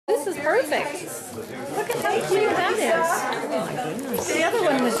perfect. Look at how cute that is. The other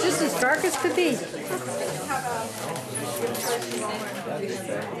one was just as dark as could be.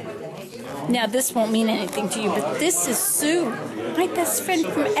 Now this won't mean anything to you, but this is Sue, my best friend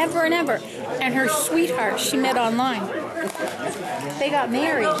from ever and ever, and her sweetheart she met online. They got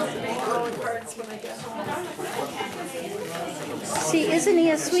married. See, isn't he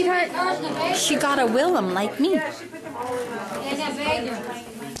a sweetheart? She got a Willem like me.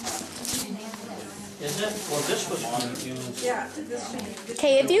 Is it? Well, this was on you. Yeah, this should be.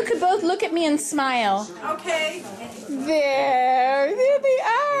 Okay, if you could both look at me and smile. Okay. There they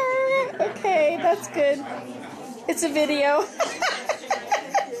are. Okay, that's good. It's a video.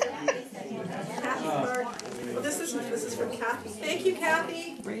 Kathy Clark. Well, this is from Kathy. Thank you,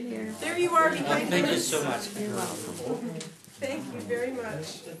 Kathy. Right here. There you are behind Thank you us. so much. You're welcome. Thank you very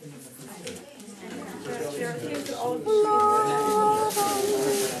much.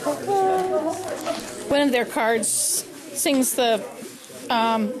 One of their cards sings the,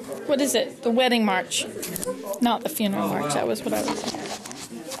 what is it? The wedding march. Not the funeral march. That was what I was saying.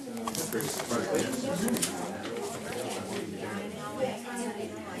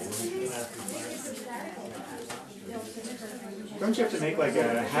 Don't you have to make like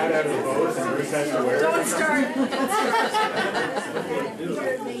a hat out of the bows and Bruce has to wear it? Don't start.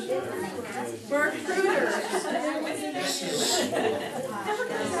 Mark Kruder.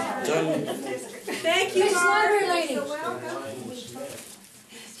 Thank you, Mark.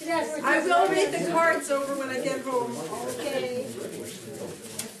 I will read the cards over when I get home. Okay.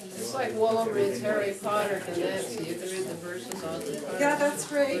 It's like Willem reads Harry Potter to Nancy. You can read the verses on the card. Yeah,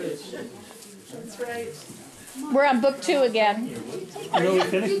 that's right. That's right. We're on book 2 again. No, we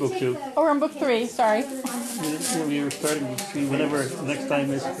finished book 2. Oh, we're on book 3. Sorry. We were starting book 3 whenever the next time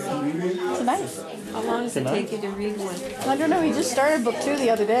is. Tonight. How long does it take you to read one? I don't know. We just started book 2 the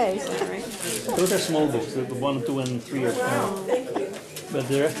other day. Those are small books. The 1, 2, and 3 are small. But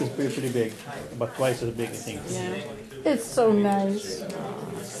the rest is pretty big. About twice as big, I think. Yeah. It's so nice.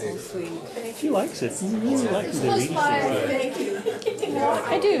 So sweet. She likes it. She really likes the reading. Thank you.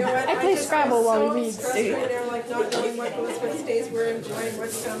 I do. I play Scrabble while he reads. Sitting there like not knowing what goes, what stays, we're enjoying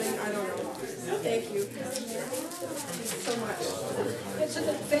what's coming. I don't know. Thank you so much. It's an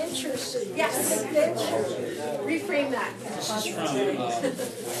adventure, Sue. Yes. It's an adventure. Reframe that. This is from,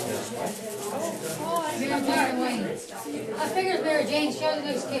 Mary Wayne. I figured Mary Jane showed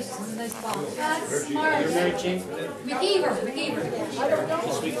those gifts in this box. That's smart. you're Mary Jane? McKeever. I don't know.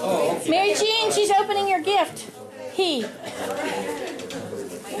 Oh, okay. Mary Jean, she's opening your gift. He.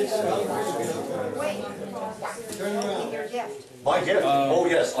 My gift? Oh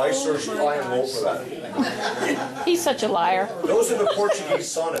yes, I searched high and low for that. He's such a liar. Those are the Portuguese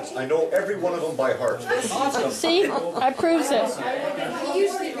sonnets. I know every one of them by heart. See? I proves it. He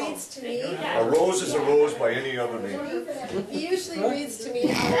usually reads to me. A rose is a rose by any other name. He usually reads to me,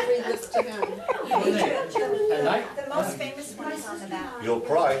 and I'll read this to him. At night? The most famous one is on the back. You'll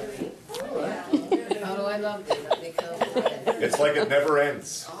cry. How do I love them? Because It's like it never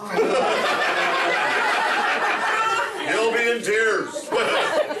ends. You'll be in tears. Honey,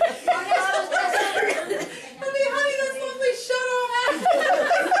 that's lovely. Shut up.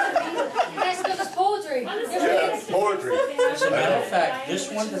 That's because it's poetry. Yeah, poetry. As a matter of fact,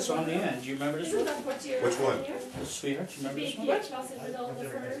 this one that's on the end, do you remember this one? Which one? The sweetheart, do you remember this one?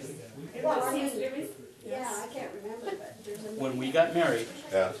 Yeah, I can't remember, but there's a... When we got married,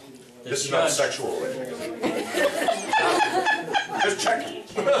 Yeah. the This is not judge- sexual. Just checking.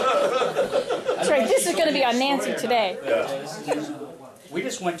 That's right. This is going to be on Nancy today. We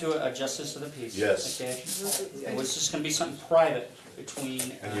just went to a justice of the peace. Yes. Okay? It was just going to be something private between.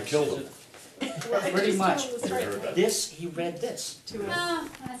 And you killed him. Pretty much. This, he read this. Oh,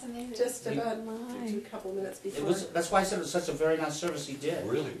 that's amazing. Just about a couple minutes It before. was. That's why I said it was such a very nice service he did.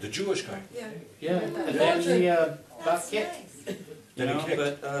 Really? The Jewish guy? Yeah. Yeah. And then he got kicked. You Then he know,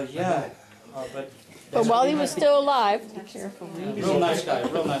 kicked. but yeah. But while he was still alive, Real nice guy.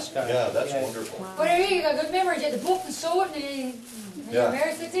 Real nice guy. Yeah, that's wonderful. But there you go, good memories. You had the book and saw it, and then Yeah. you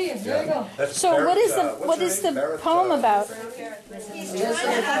married it to you. There you go. That's so what is the Barrett, what what's is her the name? Barrett, poem about? He's Yes,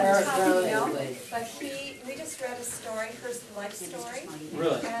 trying to Barrett have a Browning, milk, please. but we just read a story, her life story,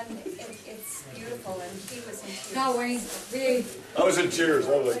 Really. and it's beautiful, and he was in tears. No, Wayne, really. I was in tears. I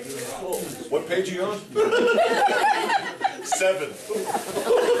was like, what page are you on? 7.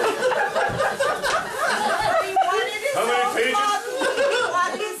 How many pages?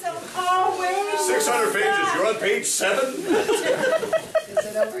 600 pages. You're on page 7? is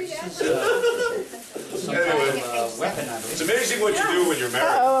it over yet? Some Anyway. kind of weapon, I believe. It's amazing what you do when you're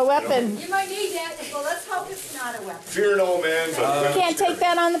married. Oh, a weapon. You might need that. Well, let's hope hope it's not a weapon. Fear no man, but women Can't scare take me.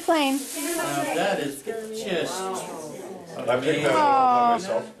 that on the plane. That is just. I picked that up by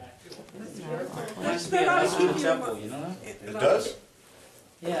myself. Reminds me of us in the temple, you know? It does?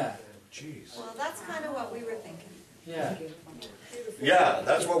 Yeah, Jeez. Well, that's kind of what we were thinking. yeah. Yeah,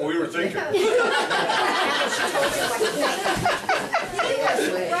 that's what we were thinking. Right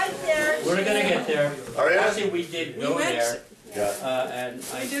there. We're gonna get there. Are ya? Actually, we did go went- there, Yeah. and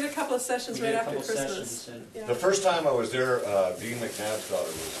I We did a couple of sessions we right did a after couple Christmas. sessions, and The first time I was there, Dean McNabb's daughter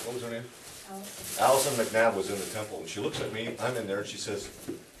was, what was her name? Allison McNabb was in the temple, and she looks at me, I'm in there, and she says,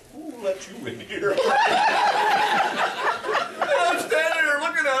 who let you in here? And I'm standing there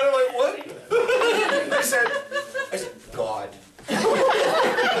looking at her like, what? I said, God. She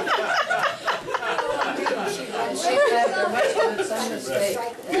had there must have been some mistake.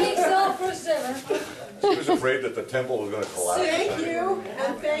 Thanks all for seven. She was afraid that the temple was gonna collapse. Thank you,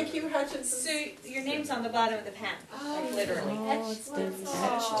 and thank you, Hutchinson. So your name's on the bottom of the pen, like literally.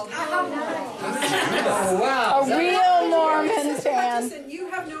 Oh, wow. A real Norman fan. Hutchinson, you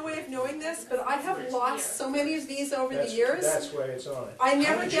have no way of knowing this, but I have lost so many of these over the years. That's why it's on it. I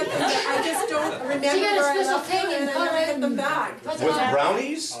never get them back. I just don't remember She got a where I special left them, thing in and I never get them back. With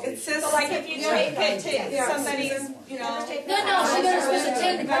brownies? It says, So like if you take it to Yeah. somebody's, you know. No, she got a special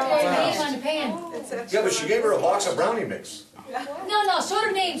thing to put her name on the pan. it's actually. Yeah, but she gave her a box of brownie mix. No, show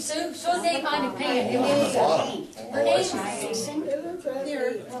her name, Sue. Show her name on the pan. Bottom. Her name.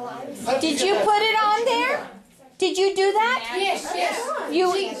 Here. Did you put it on there? Did you do that? Yes, yes.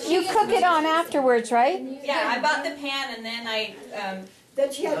 You cook it on afterwards, right? Yeah, I bought the pan and then I, Then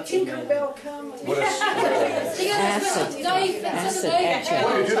she had Tinkerbell come. What is, She got a special knife. That's a knife.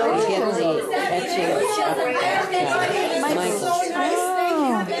 what did you do? So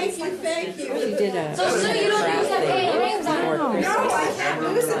nice, thank you. So Sue, you don't use that pan. Your name's on it. No, I can't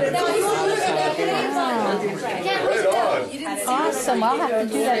lose it. No, you won't lose it. Your name's on it. You can't lose Right it. on. Awesome. I'll have to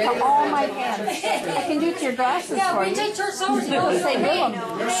do that to all my pans. I can do it to your glasses Yeah, for we you. take church service and go Say say Willem.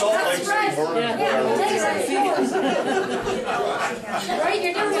 Your Salt Lake City burned. Right,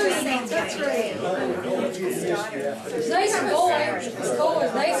 you're never losing it. That's right. It's nice and cold. It's cold,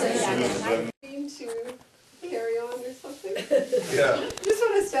 it's nice. Seem to carry on or something. Yeah. Just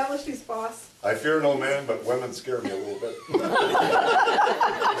want to establish who's boss. I fear no man, but women scare me a little bit.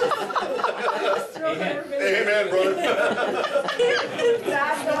 amen. Amen, brother.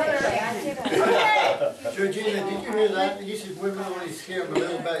 Georgina, did you hear that? You said women only scare them a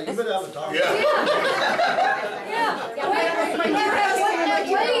little bit. You better have a talk. Yeah.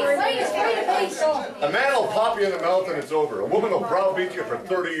 Wait, so. A man will pop you in the mouth and it's over. A woman will browbeat you for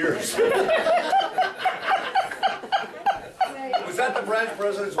 30 years. Was that the branch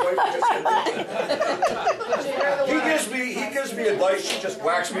president's wife? He gives me advice. She just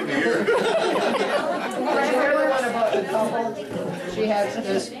whacks me in the ear. Did you hear the one about the couple? She had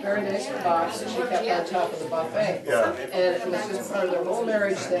this very nice box that she kept on top of the buffet. Yeah. And it was just part of their whole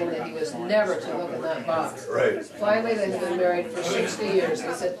marriage thing that he was never to look in that box. Right. Finally, they've been married for 60 years.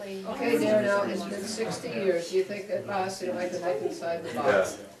 They said, okay, dear, now it's been 60 years. Do you think at last, I can look inside the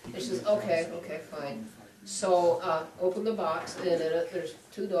box? And she says, okay, fine. So, open the box, and in it, there's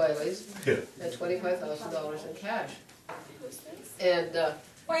 2 doilies Yeah. and $25,000 in cash. And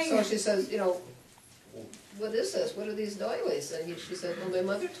so she says, what is this? What are these doilies? And she said, well, my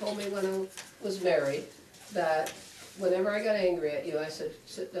mother told me when I was married that whenever I got angry at you, I said,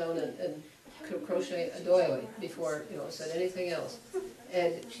 sit down and crochet a doily before, I said anything else.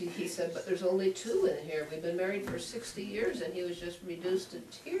 And he said, but there's only 2 in here. We've been married for 60 years, and he was just reduced to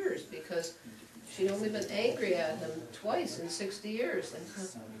tears because she'd only been angry at him twice in 60 years. And he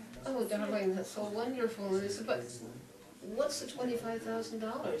said, oh, darling, that's so wonderful. And he said, but what's the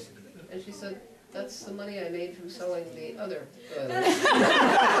 $25,000? And she said, that's the money I made from selling the other doilies.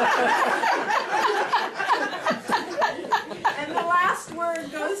 And the last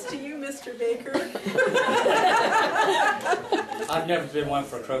word goes to you, Mr. Baker. I've never been one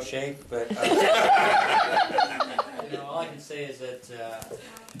for crochet, but all I can say is that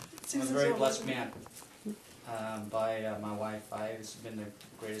I'm a very blessed man by my wife. It's been the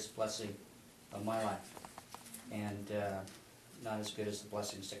greatest blessing of my life, and not as good as the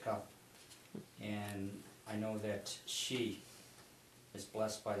blessings to come. And I know that she is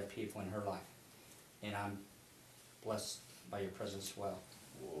blessed by the people in her life, and I'm blessed by your presence as well.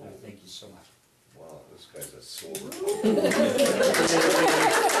 Thank you so much. Wow, this guy's a silver.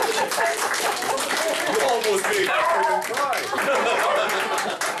 You almost made me cry.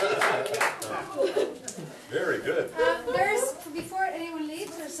 Very good. There's, before anyone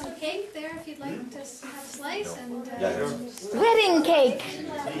leaves, there's some cake there if you'd like to have a slice. And Wedding cake.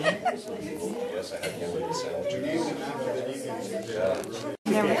 Yes, I had to get sandwich.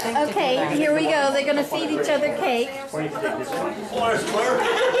 Okay, here we go. They're gonna feed each other cake.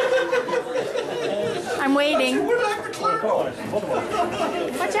 I'm waiting. Watch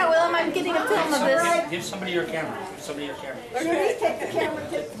out, Willem. I'm getting a film of this. Give somebody your camera. Give somebody your camera. Okay, take the camera,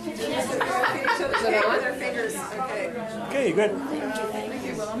 take each other's cake with their fingers. Okay. Okay, good. Thank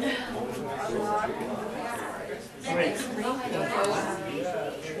you, Willem. Great.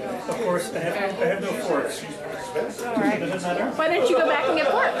 Of course, I have no forks. All right. Does it matter? Why don't you go back and get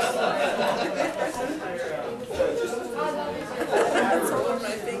forks? That's all of my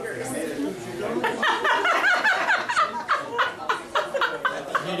fingers.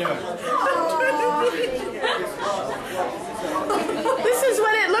 This is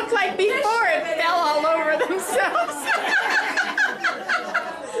what it looked like before it fell all over themselves.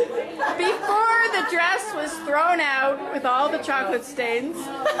 Before the dress was thrown out with all the chocolate stains.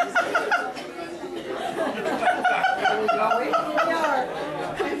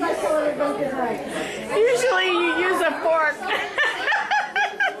 Usually you use a fork.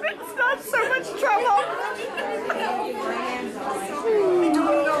 It's not so much trouble. I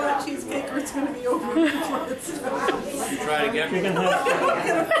don't know that cheesecake or it's going to be over before it's done. Try it again. You can have.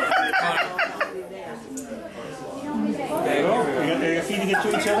 There you go. You're feeding it to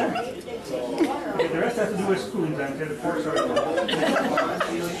each other. Okay, the rest has to do with spoons until the forks are gone.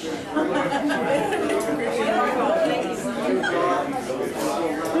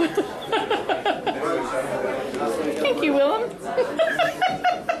 Thank you, Willem.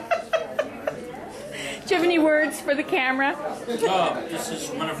 Do you have any words for the camera? Oh, this is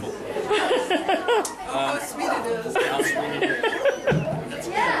wonderful. How sweet it is. How sweet it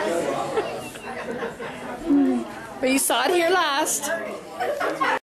is. But you saw it here last.